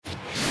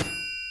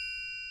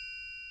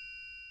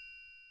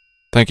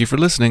Thank you for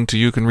listening to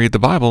You Can Read the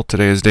Bible.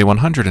 Today is day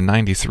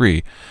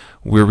 193.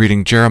 We're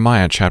reading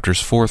Jeremiah chapters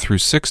 4 through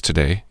 6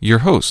 today. Your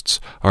hosts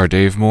are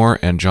Dave Moore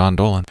and John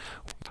Dolan.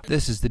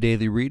 This is the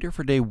Daily Reader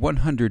for day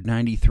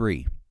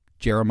 193,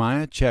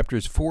 Jeremiah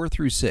chapters 4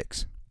 through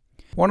 6.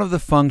 One of the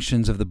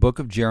functions of the book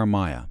of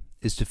Jeremiah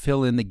is to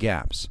fill in the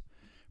gaps,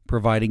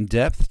 providing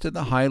depth to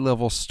the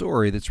high-level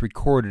story that's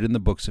recorded in the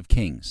books of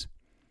Kings.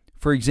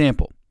 For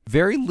example,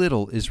 very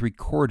little is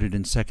recorded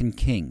in 2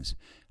 Kings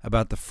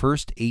about the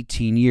first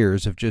 18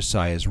 years of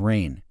Josiah's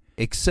reign,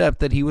 except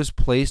that he was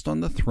placed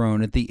on the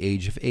throne at the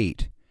age of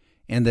 8,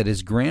 and that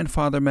his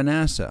grandfather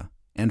Manasseh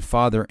and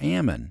father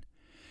Amon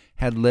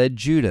had led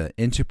Judah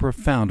into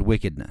profound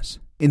wickedness.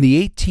 In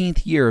the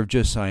 18th year of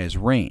Josiah's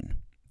reign,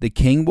 the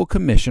king will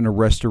commission a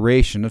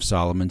restoration of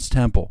Solomon's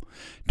temple,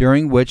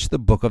 during which the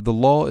book of the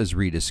law is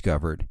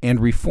rediscovered and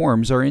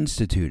reforms are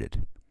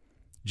instituted.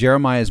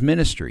 Jeremiah's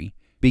ministry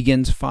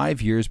begins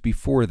 5 years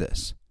before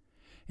this,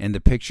 and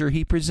the picture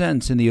he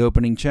presents in the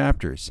opening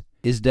chapters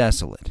is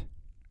desolate.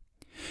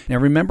 Now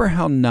remember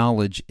how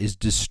knowledge is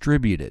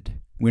distributed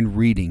when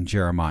reading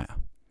Jeremiah.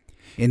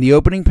 In the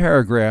opening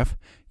paragraph,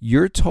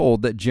 you're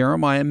told that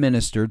Jeremiah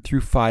ministered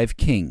through 5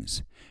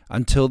 kings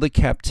until the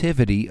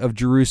captivity of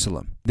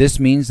Jerusalem. This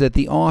means that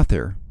the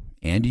author,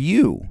 and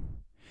you,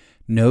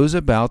 knows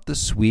about the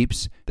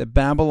sweeps that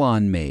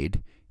Babylon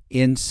made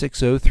in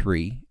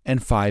 603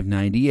 and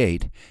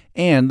 598,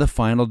 and the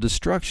final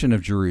destruction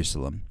of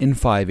Jerusalem in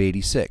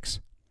 586.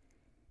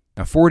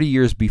 Now, 40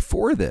 years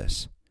before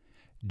this,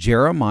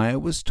 Jeremiah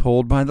was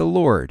told by the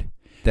Lord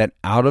that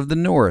out of the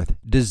north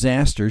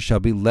disaster shall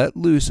be let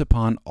loose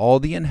upon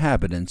all the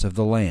inhabitants of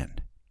the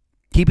land.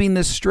 Keeping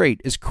this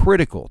straight is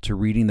critical to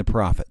reading the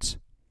prophets.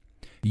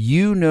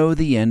 You know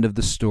the end of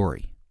the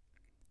story.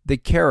 The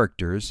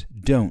characters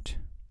don't.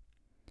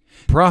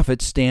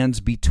 Prophet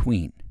stands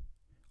between,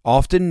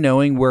 often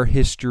knowing where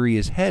history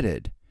is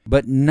headed,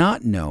 but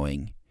not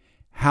knowing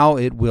how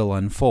it will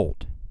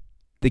unfold.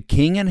 The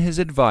king and his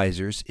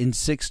advisors in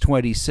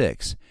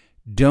 626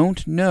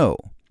 don't know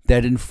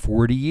that in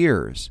 40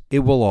 years it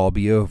will all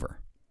be over.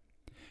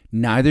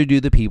 Neither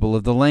do the people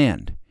of the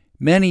land,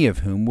 many of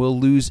whom will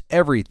lose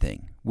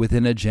everything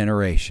within a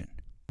generation.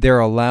 They're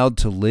allowed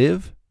to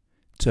live,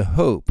 to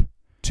hope,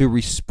 to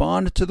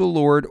respond to the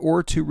Lord,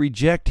 or to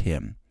reject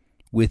him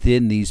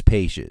within these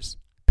pages.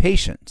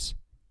 Patience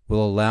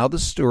will allow the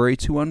story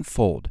to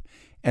unfold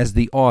as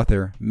the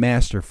author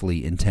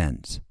masterfully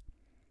intends.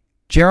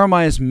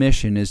 Jeremiah's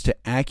mission is to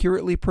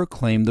accurately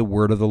proclaim the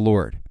word of the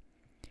Lord.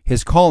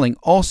 His calling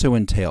also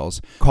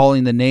entails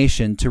calling the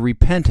nation to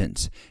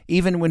repentance,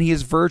 even when he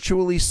is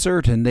virtually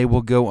certain they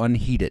will go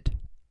unheeded,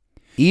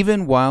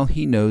 even while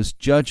he knows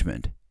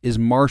judgment is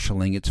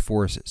marshaling its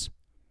forces.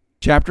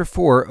 Chapter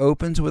 4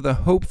 opens with a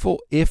hopeful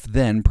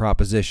if-then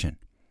proposition.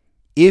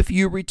 If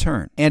you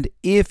return, and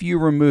if you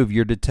remove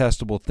your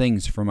detestable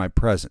things from my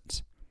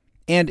presence,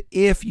 and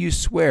if you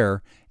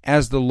swear,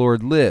 as the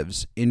Lord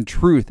lives, in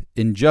truth,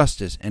 in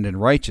justice, and in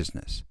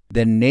righteousness,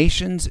 then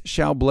nations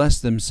shall bless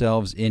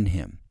themselves in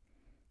him,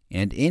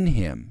 and in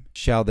him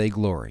shall they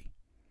glory.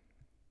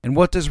 And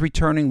what does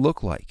returning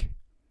look like?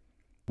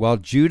 While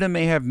Judah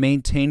may have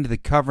maintained the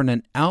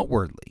covenant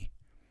outwardly,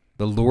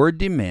 the Lord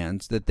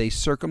demands that they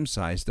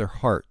circumcise their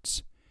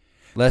hearts,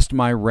 lest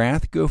my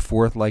wrath go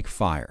forth like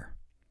fire.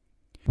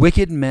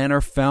 Wicked men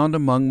are found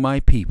among my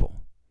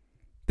people.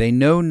 They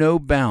know no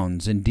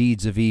bounds in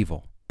deeds of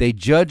evil. They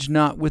judge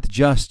not with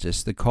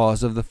justice the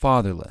cause of the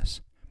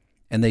fatherless,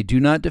 and they do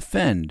not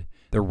defend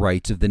the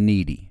rights of the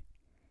needy.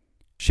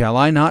 Shall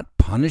I not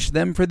punish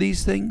them for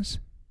these things?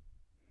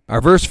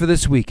 Our verse for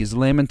this week is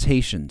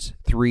Lamentations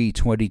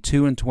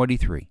 3:22 and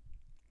 23.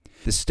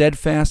 The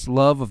steadfast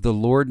love of the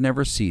Lord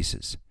never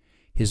ceases.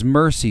 His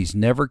mercies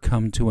never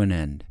come to an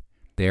end.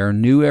 They are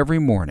new every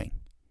morning.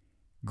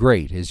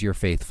 Great is your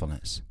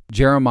faithfulness.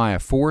 Jeremiah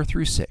 4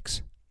 through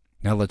 6.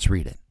 Now let's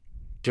read it.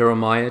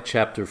 Jeremiah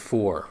chapter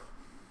 4.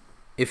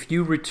 If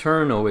you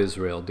return, O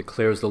Israel,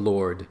 declares the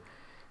Lord,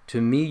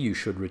 to me you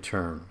should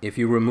return. If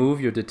you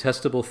remove your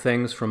detestable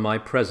things from my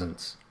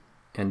presence,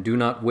 and do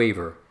not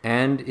waver,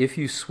 and if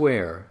you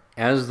swear,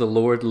 as the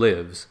Lord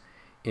lives,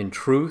 in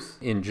truth,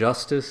 in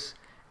justice,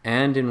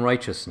 and in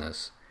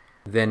righteousness,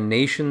 then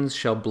nations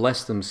shall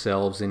bless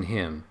themselves in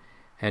him,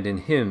 and in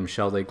him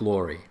shall they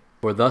glory.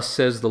 For thus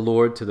says the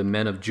Lord to the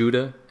men of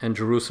Judah and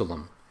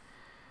Jerusalem,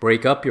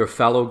 break up your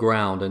fallow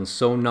ground and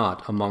sow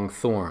not among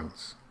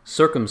thorns.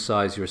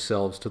 Circumcise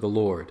yourselves to the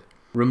Lord.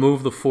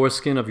 Remove the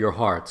foreskin of your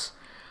hearts,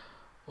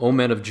 O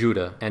men of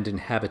Judah and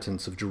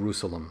inhabitants of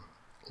Jerusalem,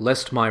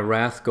 lest my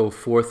wrath go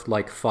forth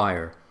like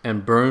fire,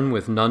 and burn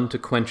with none to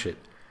quench it,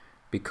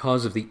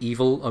 because of the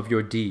evil of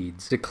your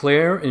deeds.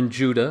 Declare in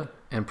Judah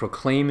and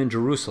proclaim in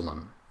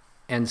Jerusalem,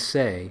 and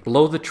say,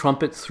 blow the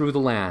trumpet through the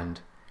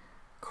land.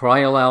 Cry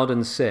aloud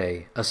and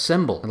say,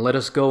 assemble, and let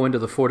us go into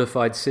the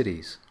fortified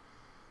cities.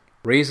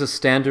 Raise a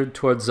standard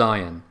toward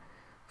Zion.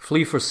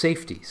 Flee for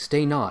safety,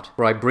 stay not,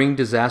 for I bring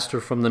disaster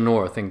from the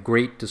north and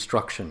great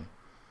destruction.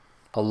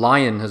 A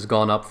lion has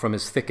gone up from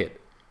his thicket.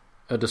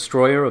 A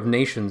destroyer of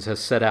nations has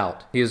set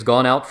out. He has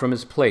gone out from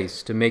his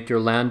place to make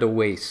your land a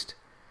waste.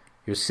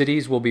 Your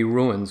cities will be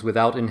ruins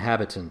without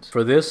inhabitant.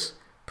 For this,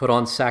 put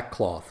on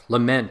sackcloth,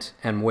 lament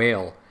and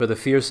wail, for the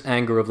fierce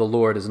anger of the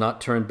Lord is not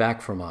turned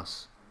back from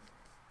us.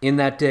 In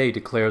that day,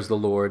 declares the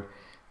Lord,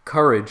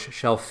 courage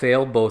shall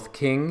fail both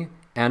king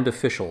and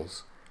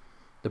officials.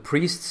 The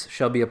priests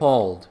shall be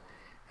appalled,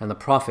 and the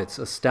prophets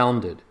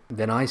astounded.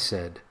 Then I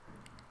said,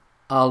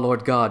 Ah,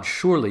 Lord God,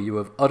 surely you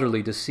have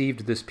utterly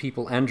deceived this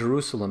people and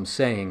Jerusalem,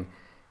 saying,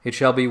 It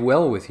shall be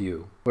well with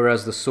you,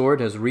 whereas the sword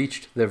has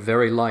reached their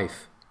very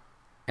life.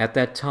 At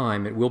that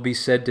time it will be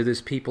said to this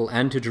people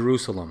and to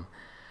Jerusalem,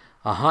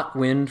 A hot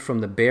wind from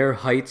the bare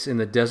heights in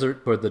the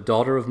desert toward the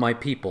daughter of my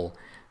people,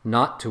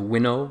 not to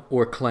winnow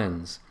or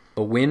cleanse.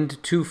 A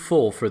wind too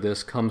full for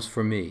this comes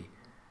for me.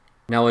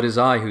 Now it is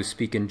I who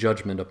speak in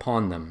judgment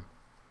upon them.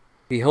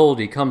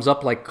 Behold, he comes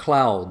up like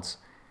clouds,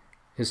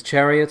 his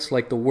chariots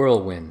like the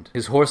whirlwind.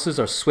 His horses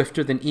are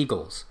swifter than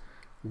eagles.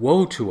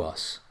 Woe to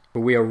us, for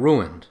we are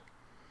ruined.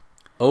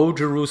 O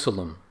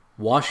Jerusalem,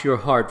 wash your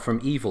heart from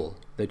evil,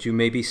 that you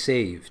may be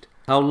saved.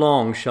 How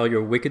long shall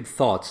your wicked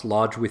thoughts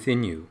lodge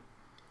within you?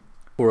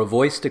 For a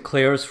voice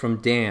declares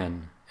from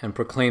Dan, and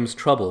proclaims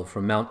trouble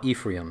from Mount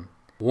Ephraim.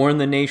 Warn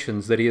the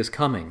nations that he is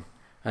coming.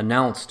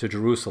 Announce to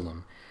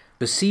Jerusalem.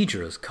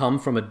 Besiegers come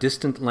from a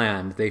distant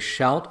land. They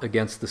shout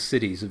against the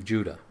cities of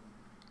Judah.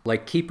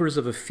 Like keepers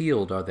of a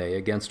field are they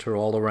against her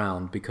all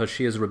around, because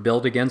she has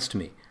rebelled against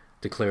me,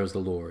 declares the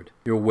Lord.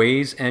 Your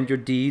ways and your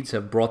deeds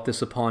have brought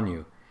this upon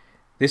you.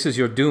 This is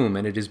your doom,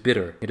 and it is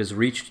bitter. It has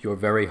reached your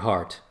very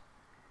heart.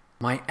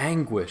 My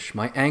anguish,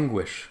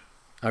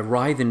 I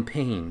writhe in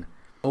pain.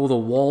 Oh, the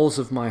walls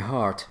of my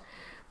heart!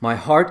 My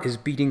heart is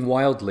beating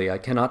wildly. I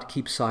cannot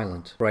keep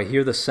silent, for I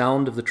hear the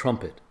sound of the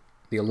trumpet,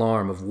 the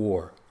alarm of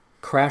war.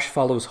 Crash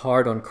follows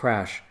hard on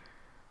crash.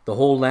 The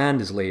whole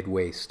land is laid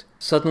waste.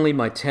 Suddenly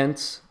my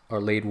tents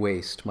are laid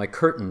waste, my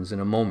curtains in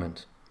a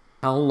moment.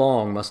 How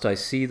long must I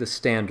see the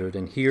standard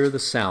and hear the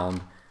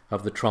sound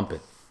of the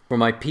trumpet? For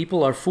my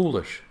people are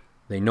foolish.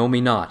 They know me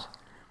not.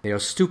 They are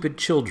stupid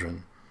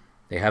children.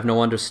 They have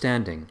no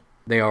understanding.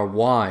 They are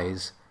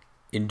wise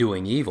in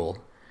doing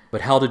evil,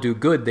 but how to do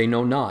good they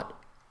know not.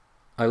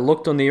 I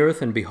looked on the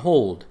earth, and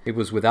behold, it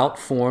was without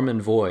form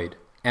and void,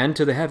 and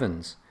to the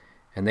heavens,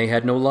 and they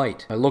had no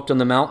light. I looked on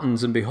the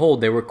mountains, and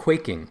behold, they were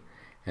quaking,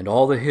 and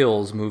all the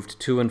hills moved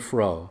to and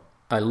fro.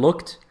 I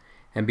looked,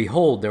 and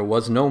behold, there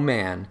was no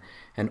man,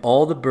 and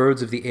all the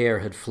birds of the air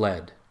had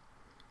fled.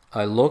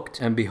 I looked,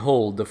 and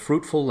behold, the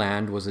fruitful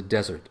land was a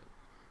desert,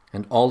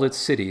 and all its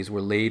cities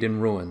were laid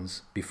in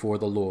ruins before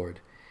the Lord,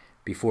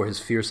 before his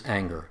fierce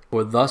anger.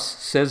 For thus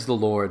says the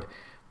Lord,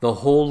 The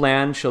whole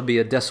land shall be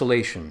a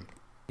desolation,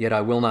 yet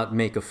I will not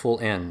make a full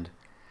end.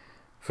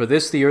 For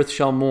this the earth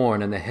shall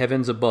mourn, and the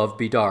heavens above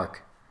be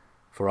dark.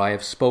 For I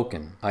have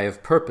spoken, I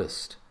have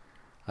purposed,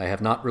 I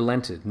have not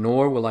relented,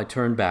 nor will I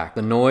turn back.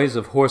 The noise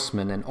of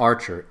horseman and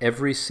archer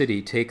every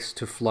city takes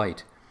to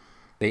flight.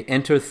 They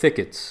enter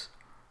thickets,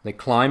 they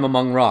climb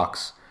among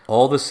rocks.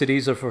 All the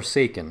cities are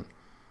forsaken,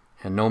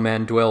 and no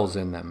man dwells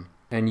in them.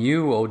 And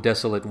you, O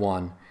desolate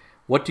one,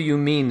 what do you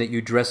mean that you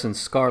dress in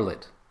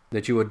scarlet,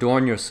 that you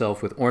adorn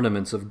yourself with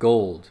ornaments of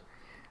gold,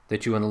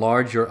 that you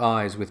enlarge your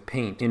eyes with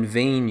paint? In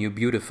vain you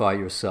beautify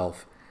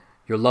yourself.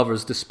 Your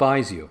lovers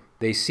despise you.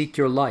 They seek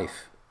your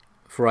life.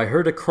 For I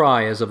heard a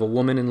cry as of a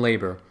woman in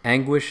labor,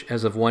 anguish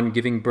as of one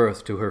giving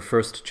birth to her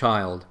first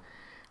child,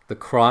 the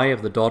cry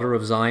of the daughter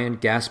of Zion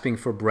gasping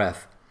for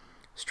breath,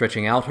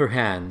 stretching out her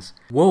hands.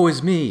 Woe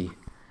is me!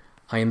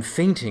 I am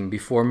fainting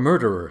before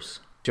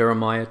murderers.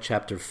 Jeremiah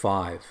chapter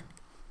 5.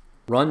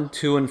 Run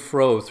to and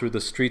fro through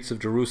the streets of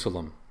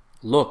Jerusalem.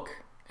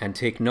 Look and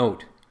take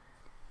note.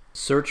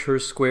 Search her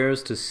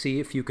squares to see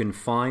if you can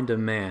find a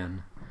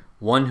man,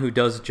 one who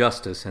does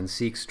justice and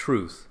seeks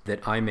truth,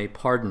 that I may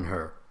pardon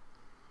her.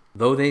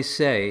 Though they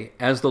say,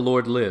 As the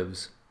Lord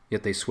lives,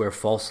 yet they swear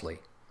falsely.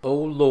 O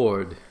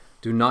Lord,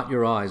 do not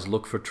your eyes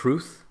look for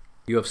truth?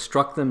 You have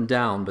struck them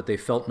down, but they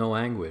felt no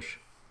anguish.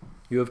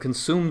 You have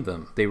consumed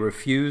them. They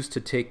refused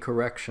to take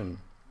correction.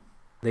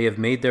 They have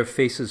made their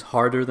faces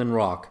harder than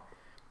rock.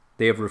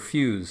 They have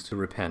refused to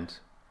repent.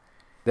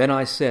 Then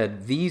I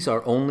said, These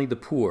are only the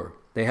poor.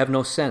 They have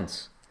no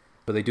sense,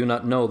 for they do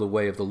not know the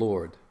way of the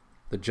Lord,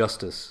 the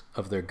justice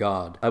of their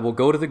God. I will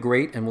go to the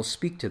great and will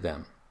speak to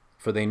them,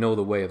 for they know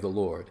the way of the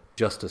Lord,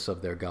 justice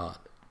of their God.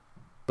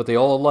 But they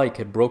all alike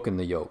had broken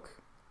the yoke.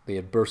 They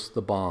had burst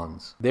the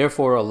bonds.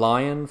 Therefore a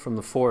lion from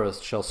the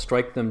forest shall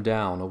strike them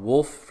down. A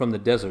wolf from the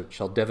desert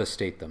shall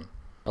devastate them.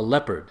 A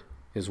leopard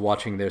is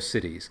watching their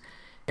cities.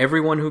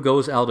 Everyone who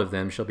goes out of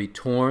them shall be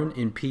torn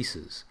in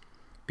pieces,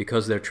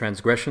 because their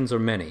transgressions are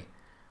many,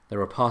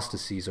 their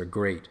apostasies are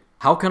great.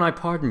 How can I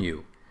pardon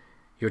you?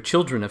 Your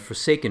children have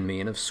forsaken me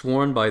and have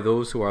sworn by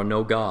those who are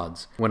no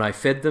gods. When I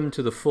fed them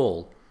to the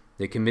full,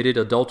 they committed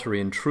adultery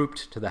and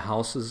trooped to the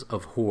houses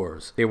of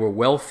whores. They were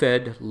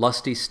well-fed,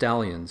 lusty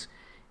stallions,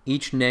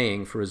 each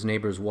neighing for his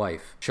neighbor's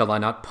wife. Shall I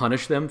not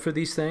punish them for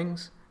these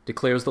things,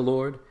 declares the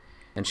Lord?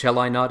 And shall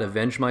I not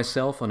avenge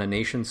myself on a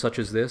nation such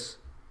as this?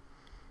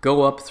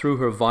 Go up through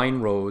her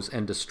vine rows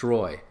and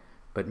destroy,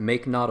 but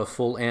make not a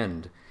full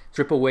end.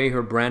 Strip away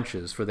her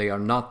branches, for they are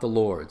not the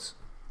Lord's.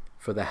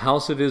 For the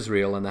house of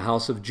Israel and the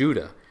house of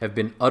Judah have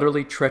been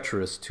utterly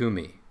treacherous to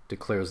me,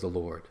 declares the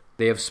Lord.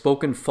 They have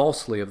spoken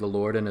falsely of the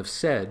Lord and have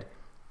said,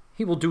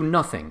 He will do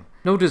nothing.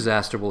 No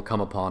disaster will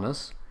come upon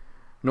us,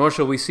 nor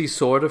shall we see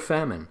sword or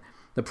famine.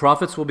 The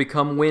prophets will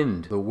become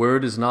wind. The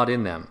word is not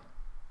in them.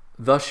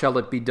 Thus shall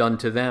it be done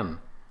to them.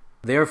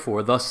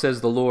 Therefore, thus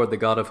says the Lord, the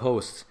God of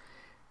hosts,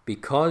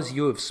 because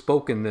you have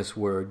spoken this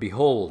word,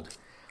 behold,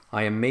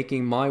 I am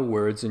making my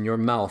words in your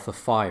mouth a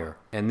fire,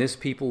 and this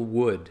people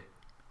wood,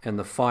 and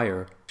the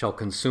fire shall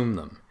consume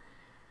them.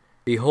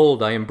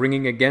 Behold, I am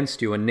bringing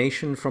against you a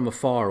nation from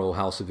afar, O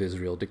house of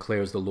Israel,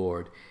 declares the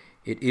Lord.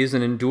 It is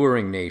an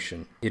enduring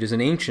nation. It is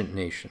an ancient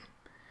nation,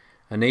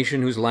 a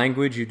nation whose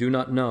language you do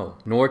not know,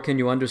 nor can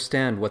you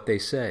understand what they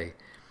say.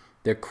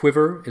 Their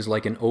quiver is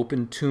like an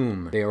open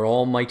tomb. They are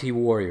all mighty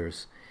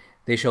warriors.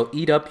 They shall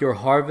eat up your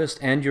harvest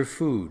and your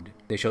food.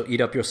 They shall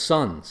eat up your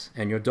sons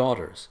and your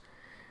daughters.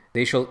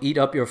 They shall eat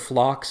up your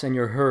flocks and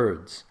your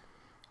herds.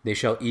 They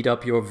shall eat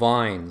up your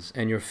vines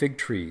and your fig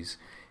trees.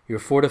 Your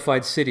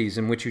fortified cities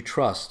in which you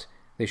trust,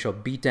 they shall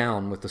beat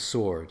down with the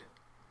sword.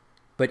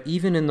 But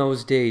even in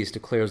those days,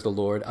 declares the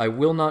Lord, I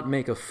will not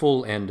make a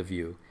full end of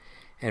you.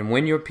 And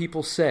when your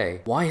people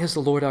say, Why has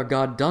the Lord our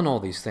God done all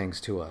these things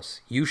to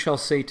us? You shall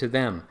say to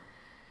them,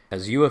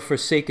 As you have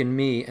forsaken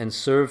me and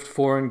served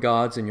foreign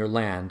gods in your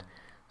land,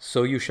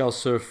 so you shall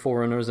serve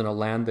foreigners in a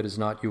land that is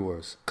not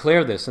yours.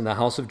 Declare this in the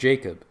house of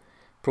Jacob.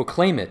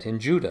 Proclaim it in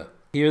Judah.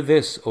 Hear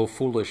this, O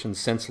foolish and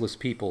senseless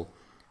people,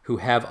 who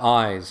have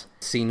eyes,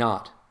 see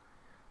not,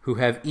 who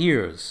have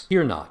ears,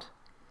 hear not.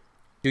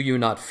 Do you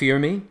not fear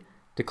me,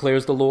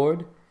 declares the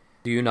Lord?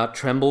 Do you not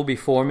tremble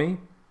before me?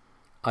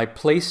 I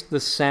placed the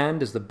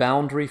sand as the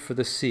boundary for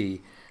the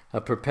sea, a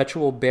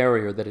perpetual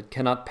barrier that it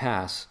cannot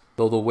pass.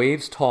 Though the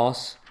waves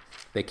toss,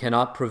 they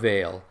cannot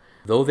prevail.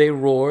 Though they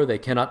roar, they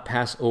cannot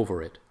pass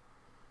over it.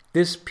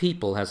 This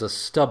people has a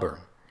stubborn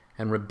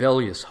and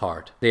rebellious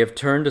heart. They have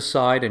turned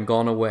aside and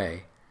gone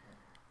away.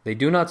 They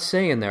do not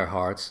say in their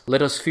hearts,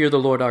 Let us fear the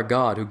Lord our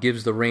God, who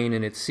gives the rain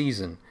in its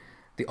season,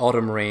 the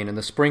autumn rain and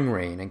the spring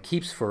rain, and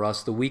keeps for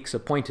us the weeks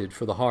appointed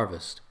for the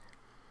harvest.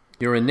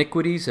 Your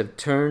iniquities have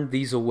turned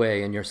these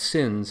away, and your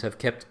sins have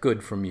kept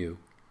good from you.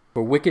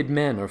 For wicked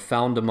men are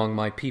found among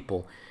my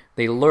people.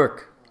 They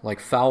lurk like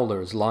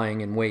fowlers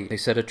lying in wait. They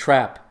set a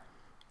trap.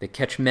 They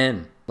catch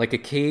men. Like a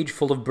cage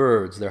full of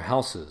birds, their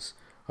houses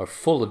are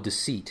full of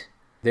deceit.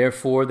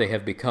 Therefore they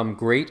have become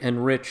great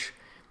and rich.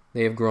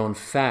 They have grown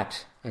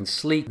fat and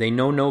sleek. They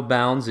know no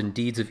bounds in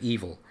deeds of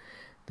evil.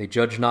 They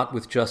judge not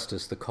with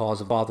justice the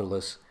cause of the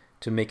fatherless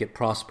to make it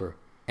prosper.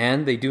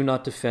 And they do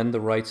not defend the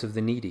rights of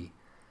the needy.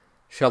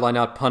 Shall I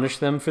not punish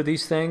them for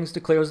these things,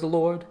 declares the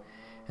Lord?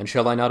 And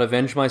shall I not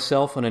avenge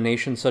myself on a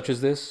nation such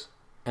as this?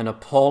 An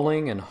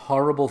appalling and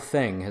horrible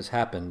thing has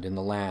happened in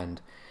the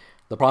land.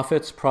 The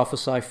prophets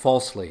prophesy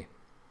falsely,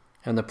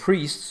 and the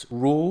priests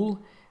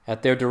rule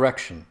at their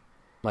direction.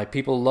 My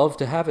people love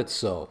to have it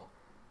so.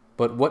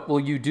 But what will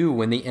you do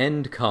when the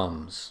end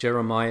comes?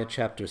 Jeremiah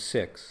chapter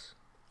 6.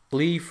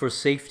 Flee for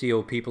safety,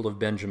 O people of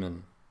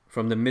Benjamin,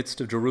 from the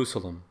midst of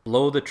Jerusalem.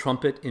 Blow the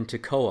trumpet in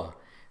Tekoa,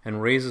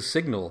 and raise a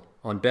signal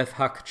on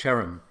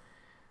Beth-Hakcherem.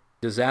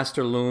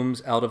 Disaster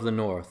looms out of the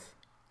north,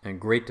 and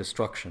great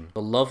destruction.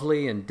 The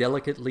lovely and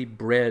delicately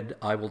bred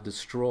I will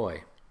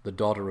destroy, the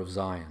daughter of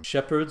Zion.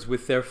 Shepherds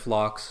with their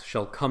flocks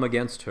shall come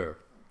against her.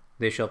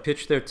 They shall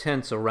pitch their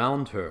tents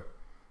around her.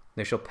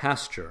 They shall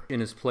pasture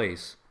in his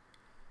place.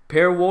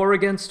 Prepare war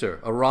against her.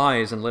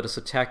 Arise, and let us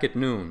attack at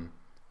noon.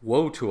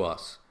 Woe to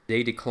us!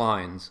 Day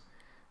declines,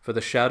 for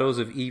the shadows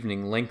of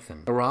evening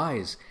lengthen.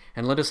 Arise,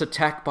 and let us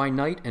attack by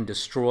night and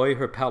destroy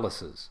her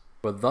palaces.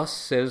 For thus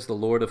says the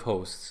Lord of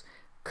hosts,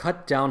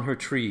 Cut down her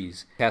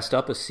trees, cast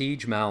up a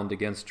siege mound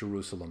against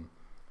Jerusalem.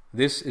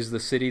 This is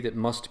the city that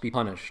must be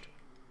punished.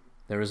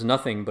 There is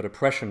nothing but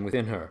oppression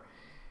within her.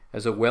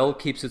 As a well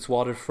keeps its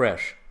water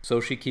fresh, so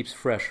she keeps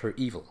fresh her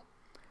evil.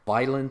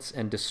 Violence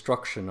and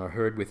destruction are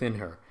heard within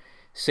her.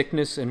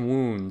 Sickness and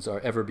wounds are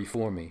ever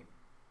before me.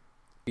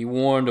 Be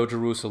warned, O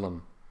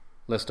Jerusalem,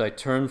 lest I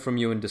turn from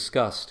you in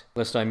disgust,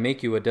 lest I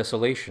make you a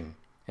desolation,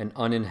 an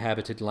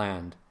uninhabited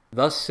land.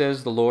 Thus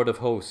says the Lord of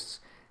hosts,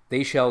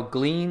 They shall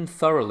glean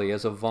thoroughly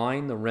as a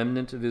vine the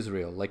remnant of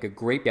Israel, like a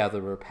grape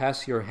gatherer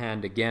pass your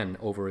hand again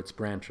over its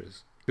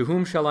branches. To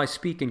whom shall I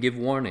speak and give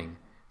warning,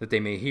 that they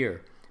may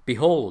hear?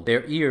 Behold,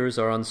 their ears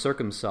are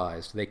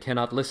uncircumcised, they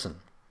cannot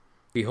listen.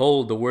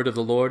 Behold, the word of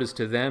the Lord is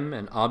to them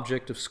an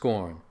object of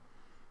scorn.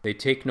 They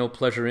take no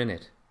pleasure in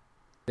it.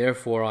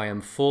 Therefore I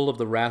am full of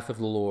the wrath of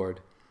the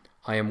Lord.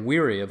 I am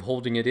weary of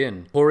holding it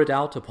in. Pour it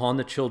out upon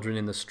the children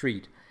in the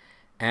street,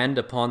 and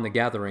upon the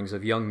gatherings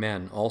of young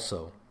men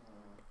also.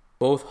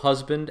 Both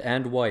husband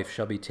and wife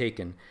shall be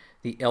taken,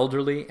 the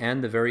elderly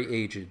and the very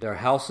aged. Their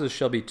houses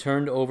shall be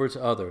turned over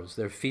to others,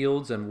 their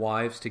fields and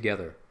wives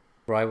together.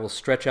 For I will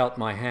stretch out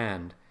my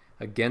hand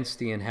against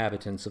the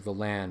inhabitants of the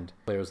land,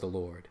 declares the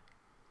Lord.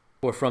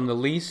 For from the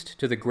least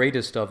to the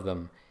greatest of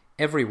them,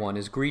 Everyone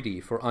is greedy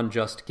for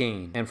unjust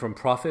gain, and from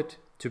prophet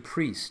to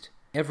priest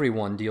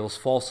everyone deals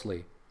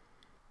falsely.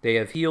 They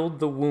have healed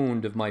the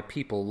wound of my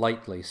people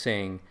lightly,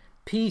 saying,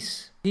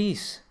 'Peace,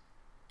 peace,'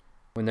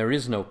 when there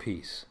is no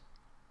peace.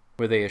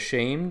 Were they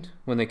ashamed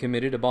when they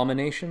committed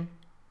abomination?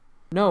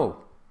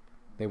 No,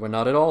 they were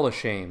not at all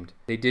ashamed.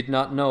 They did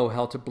not know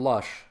how to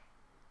blush.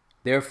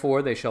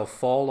 Therefore they shall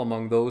fall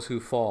among those who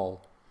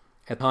fall.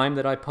 At the time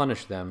that I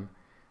punish them,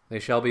 they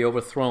shall be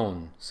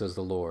overthrown, says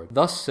the Lord.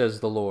 Thus says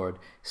the Lord,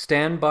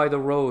 stand by the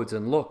roads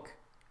and look,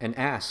 and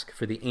ask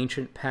for the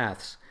ancient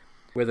paths,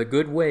 where the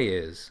good way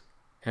is,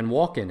 and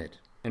walk in it,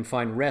 and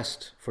find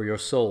rest for your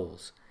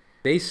souls.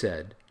 They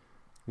said,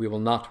 we will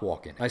not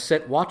walk in it. I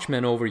set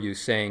watchmen over you,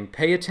 saying,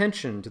 pay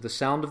attention to the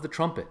sound of the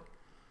trumpet.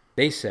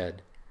 They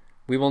said,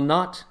 we will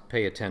not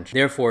pay attention.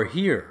 Therefore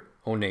hear,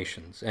 O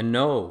nations, and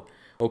know,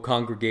 O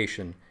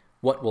congregation,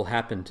 what will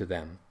happen to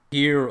them.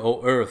 Hear,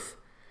 O earth,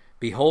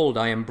 behold,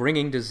 I am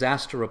bringing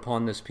disaster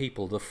upon this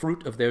people, the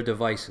fruit of their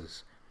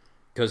devices,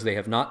 because they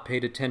have not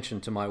paid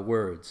attention to my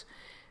words,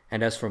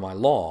 and as for my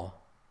law,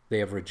 they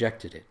have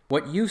rejected it.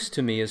 What use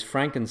to me is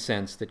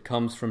frankincense that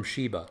comes from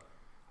Sheba,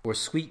 or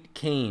sweet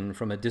cane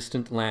from a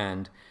distant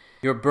land?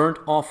 Your burnt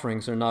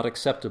offerings are not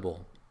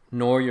acceptable,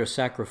 nor your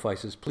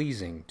sacrifices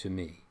pleasing to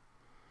me.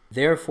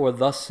 Therefore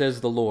thus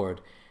says the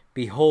Lord,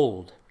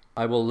 behold,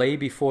 I will lay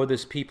before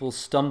this people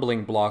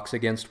stumbling blocks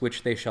against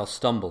which they shall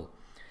stumble.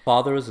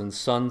 Fathers and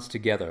sons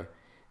together,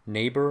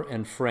 neighbor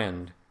and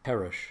friend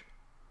perish.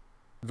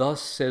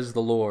 Thus says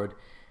the Lord,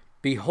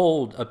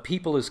 behold, a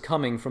people is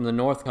coming from the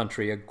north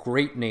country, a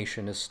great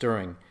nation is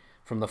stirring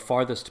from the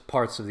farthest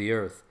parts of the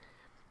earth.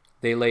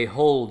 They lay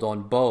hold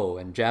on bow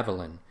and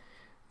javelin.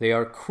 They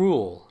are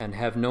cruel and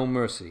have no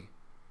mercy.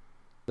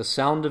 The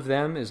sound of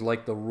them is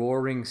like the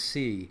roaring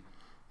sea.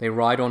 They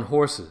ride on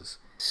horses,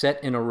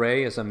 set in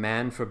array as a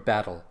man for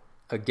battle,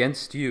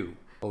 against you,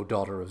 O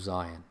daughter of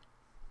Zion.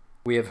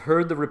 We have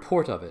heard the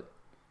report of it.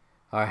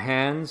 Our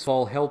hands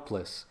fall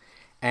helpless.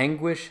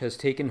 Anguish has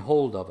taken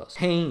hold of us,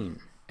 pain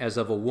as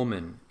of a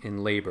woman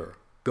in labor.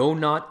 Go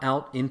not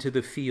out into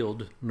the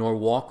field, nor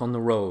walk on the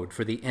road,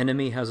 for the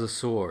enemy has a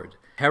sword.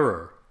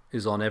 Terror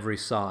is on every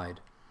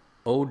side.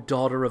 O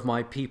daughter of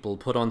my people,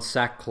 put on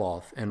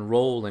sackcloth and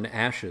roll in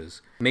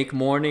ashes. Make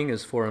mourning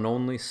as for an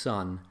only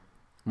son,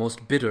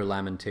 most bitter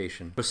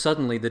lamentation, for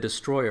suddenly the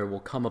destroyer will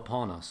come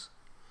upon us.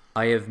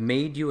 I have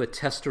made you a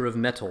tester of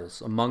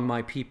metals among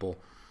my people,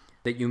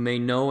 that you may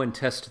know and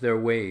test their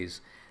ways.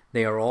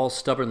 They are all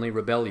stubbornly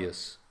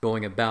rebellious,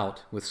 going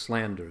about with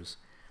slanders.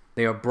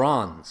 They are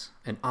bronze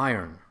and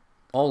iron.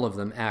 All of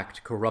them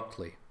act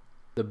corruptly.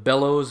 The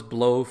bellows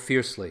blow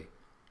fiercely.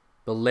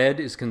 The lead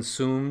is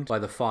consumed by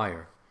the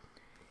fire.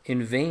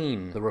 In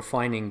vain the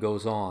refining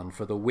goes on,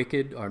 for the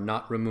wicked are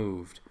not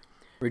removed.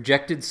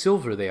 Rejected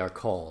silver they are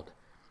called,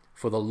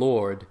 for the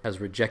Lord has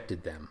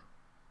rejected them.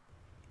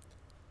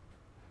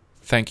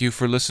 Thank you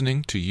for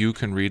listening to You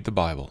Can Read the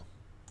Bible.